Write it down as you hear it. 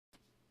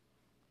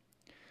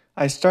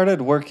I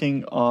started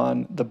working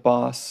on the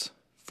boss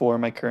for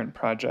my current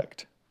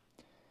project.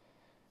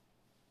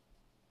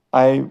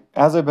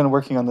 As I've been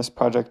working on this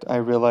project, I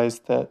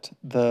realized that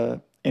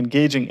the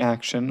engaging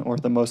action, or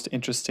the most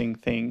interesting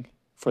thing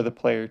for the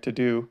player to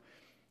do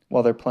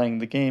while they're playing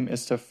the game,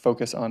 is to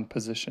focus on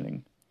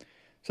positioning.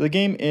 So the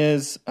game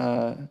is,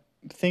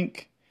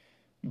 think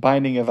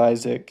Binding of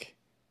Isaac,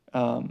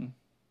 um,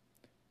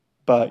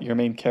 but your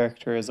main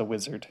character is a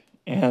wizard.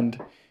 And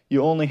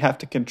you only have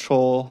to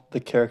control the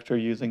character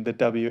using the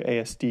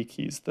WASD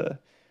keys.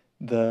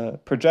 The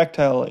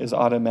projectile is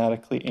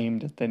automatically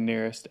aimed at the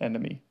nearest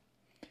enemy.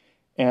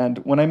 And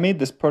when I made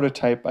this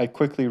prototype, I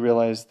quickly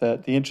realized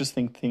that the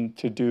interesting thing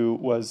to do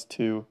was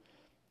to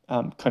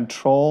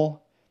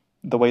control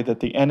the way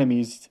that the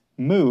enemies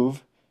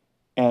move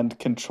and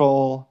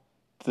control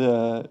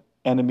the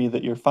enemy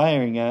that you're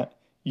firing at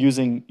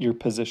using your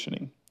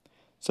positioning.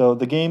 So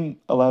the game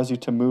allows you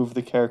to move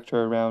the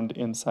character around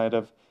inside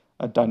of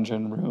a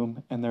dungeon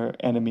room, and there are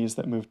enemies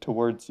that move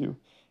towards you.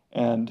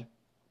 And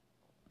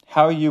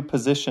how you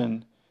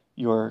position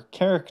your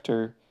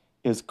character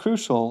is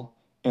crucial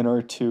in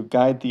order to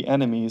guide the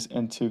enemies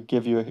and to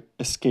give you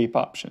escape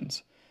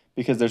options.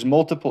 Because there's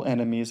multiple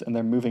enemies and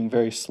they're moving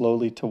very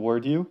slowly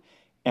toward you,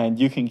 and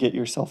you can get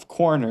yourself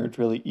cornered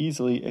really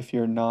easily if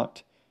you're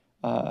not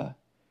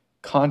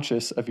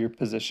conscious of your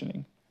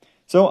positioning.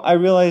 So I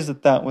realized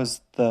that that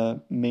was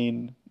the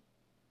main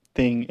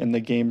thing in the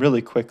game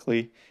really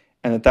quickly,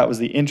 and that that was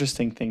the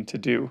interesting thing to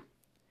do.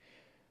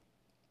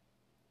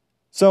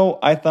 So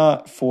I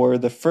thought for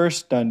the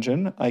first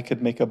dungeon, I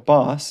could make a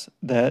boss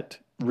that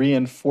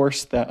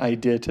reinforced that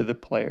idea to the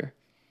player.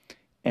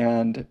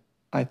 And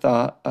I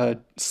thought a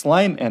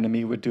slime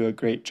enemy would do a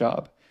great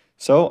job.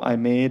 So I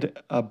made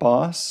a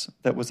boss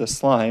that was a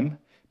slime,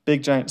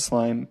 big giant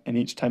slime, and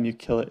each time you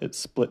kill it, it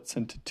splits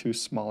into two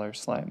smaller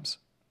slimes.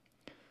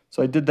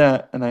 So I did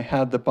that, and I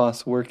had the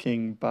boss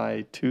working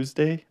by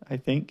Tuesday, I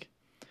think,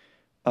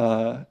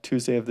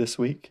 Tuesday of this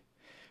week.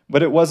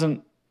 But it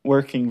wasn't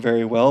working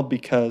very well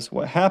because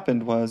what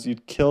happened was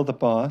you'd kill the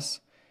boss,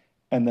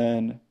 and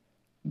then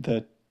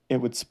it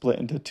would split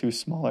into two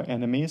smaller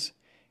enemies,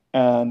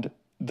 and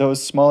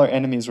those smaller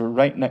enemies were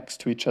right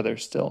next to each other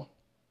still.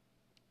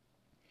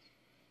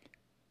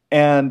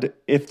 And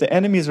if the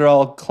enemies are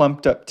all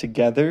clumped up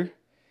together,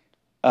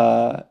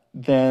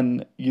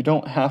 then you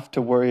don't have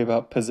to worry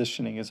about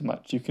positioning as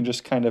much. You can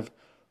just kind of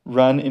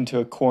run into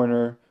a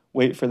corner,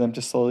 wait for them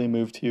to slowly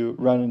move to you,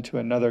 run into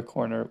another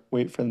corner,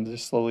 wait for them to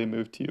slowly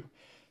move to you.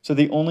 So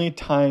the only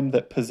time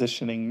that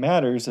positioning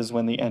matters is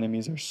when the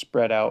enemies are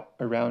spread out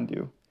around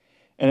you.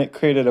 And it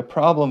created a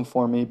problem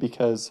for me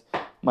because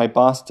my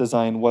boss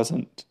design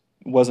wasn't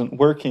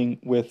working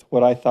with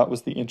what I thought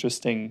was the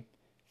interesting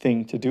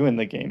thing to do in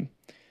the game.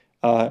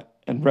 And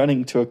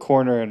running to a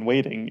corner and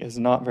waiting is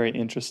not very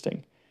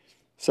interesting.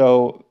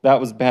 So that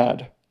was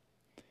bad.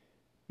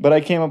 But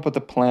I came up with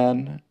a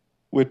plan,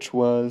 which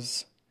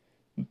was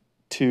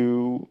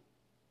to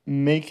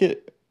make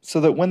it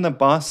so that when the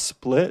boss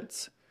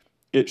splits,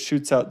 it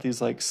shoots out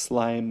these like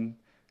slime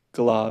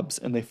globs,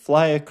 and they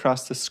fly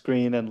across the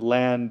screen and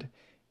land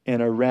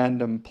in a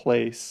random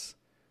place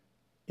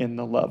in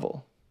the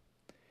level.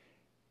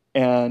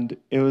 And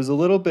it was a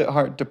little bit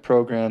hard to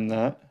program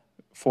that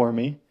for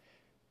me.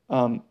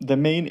 The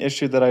main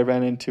issue that I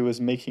ran into was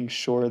making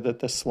sure that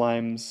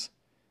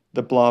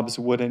the blobs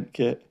wouldn't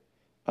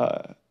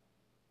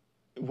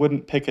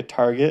pick a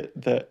target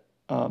that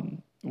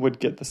would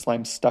get the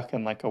slime stuck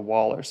in like a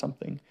wall or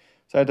something.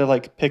 So I had to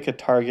like pick a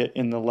target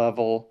in the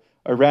level,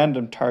 a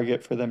random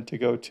target for them to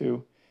go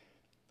to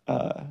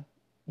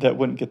that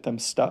wouldn't get them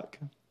stuck.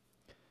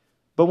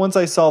 But once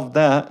I solved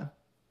that,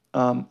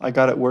 I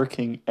got it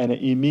working, and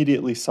it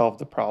immediately solved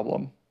the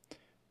problem.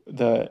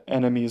 The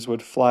enemies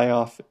would fly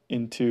off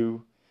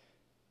into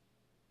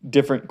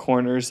different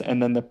corners,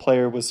 and then the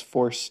player was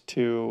forced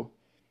to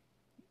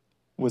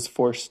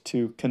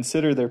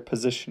consider their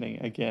positioning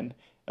again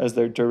as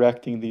they're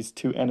directing these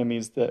two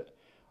enemies that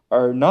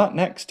are not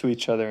next to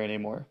each other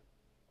anymore.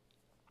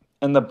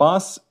 And the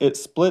boss, it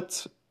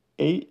splits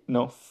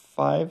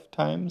 5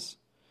 times.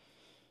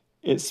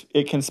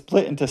 It can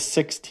split into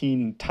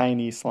 16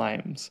 tiny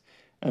slimes.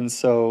 And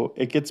so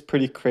it gets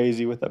pretty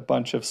crazy with a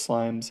bunch of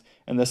slimes.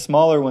 And the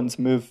smaller ones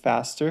move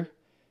faster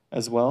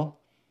as well.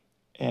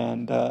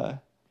 And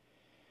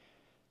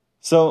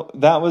so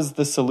that was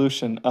the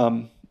solution.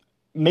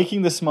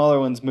 Making the smaller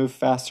ones move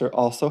faster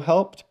also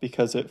helped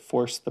because it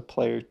forced the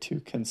player to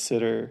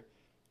consider,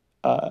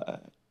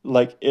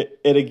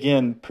 it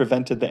again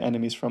prevented the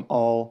enemies from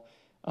all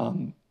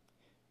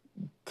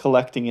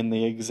collecting in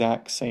the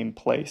exact same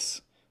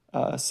place.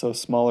 So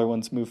smaller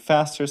ones move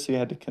faster, so you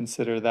had to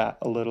consider that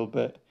a little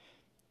bit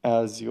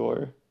as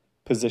you're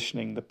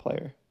positioning the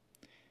player.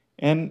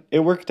 And it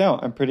worked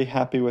out. I'm pretty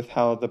happy with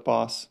how the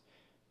boss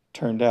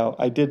turned out.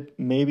 I did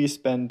maybe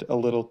spend a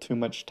little too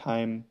much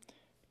time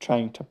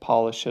trying to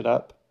polish it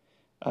up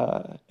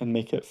and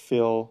make it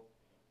feel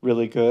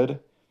really good.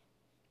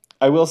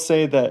 I will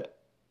say that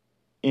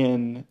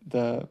in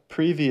the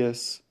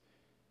previous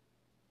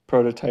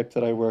prototype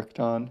that I worked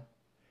on,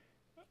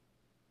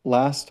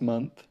 last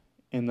month,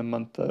 in the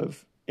month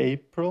of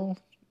April,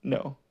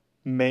 no,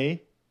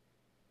 May.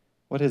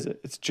 What is it?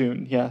 It's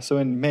June. Yeah. So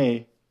in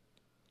May,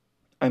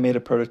 I made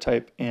a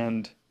prototype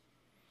and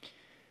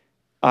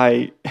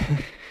I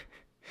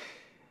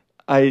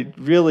I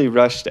really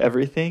rushed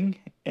everything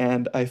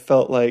and I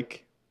felt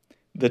like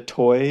the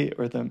toy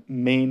or the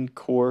main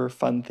core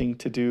fun thing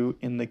to do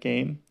in the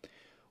game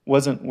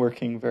wasn't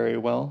working very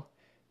well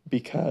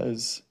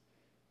because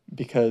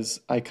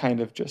I kind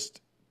of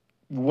just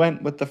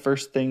went with the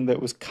first thing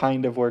that was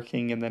kind of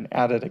working and then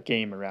added a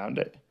game around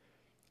it.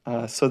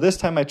 So this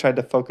time I tried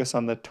to focus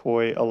on the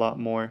toy a lot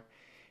more.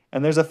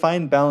 And there's a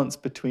fine balance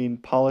between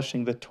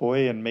polishing the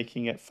toy and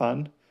making it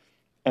fun,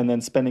 and then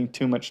spending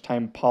too much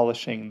time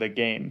polishing the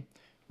game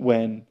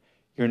when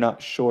you're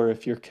not sure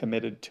if you're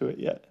committed to it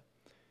yet.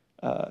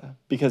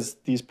 Because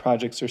these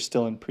projects are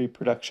still in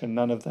pre-production,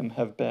 none of them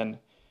have been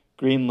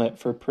greenlit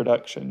for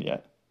production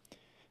yet.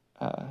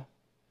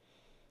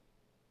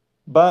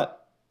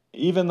 But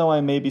even though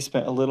I maybe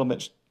spent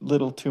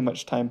little too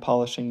much time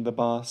polishing the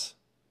boss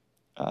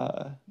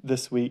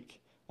this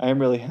week, I am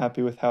really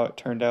happy with how it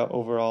turned out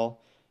overall.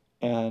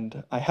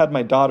 And I had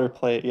my daughter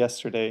play it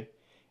yesterday,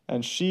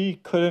 and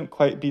she couldn't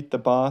quite beat the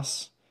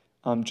boss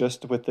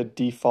just with the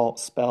default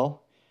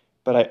spell,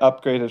 but I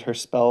upgraded her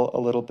spell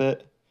a little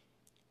bit,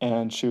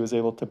 and she was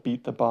able to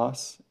beat the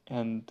boss.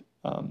 And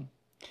so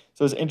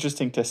it was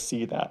interesting to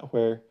see that,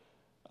 where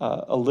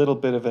a little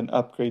bit of an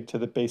upgrade to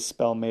the base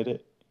spell made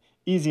it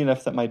easy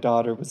enough that my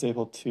daughter was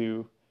able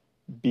to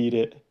beat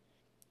it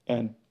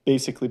and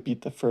basically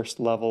beat the first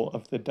level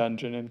of the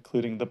dungeon,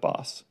 including the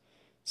boss.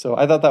 So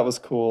I thought that was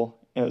cool.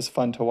 It was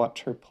fun to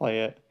watch her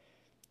play it.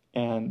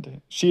 And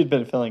she had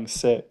been feeling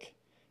sick.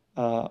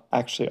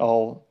 Actually,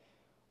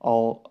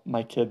 all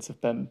my kids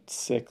have been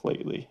sick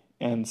lately.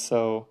 And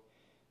so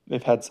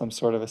they've had some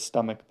sort of a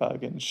stomach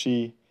bug. And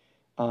she,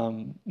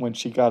 when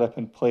she got up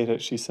and played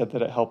it, she said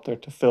that it helped her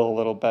to feel a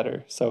little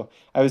better. So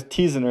I was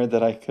teasing her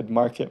that I could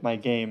market my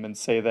game and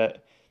say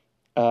that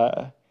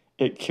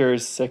it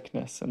cures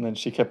sickness. And then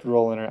she kept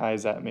rolling her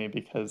eyes at me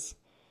because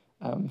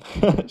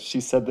she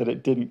said that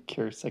it didn't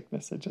cure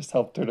sickness. It just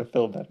helped her to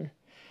feel better.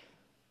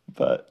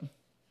 But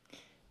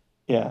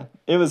yeah,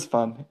 it was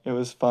fun. It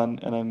was fun,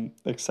 and I'm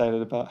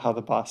excited about how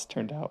the boss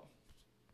turned out.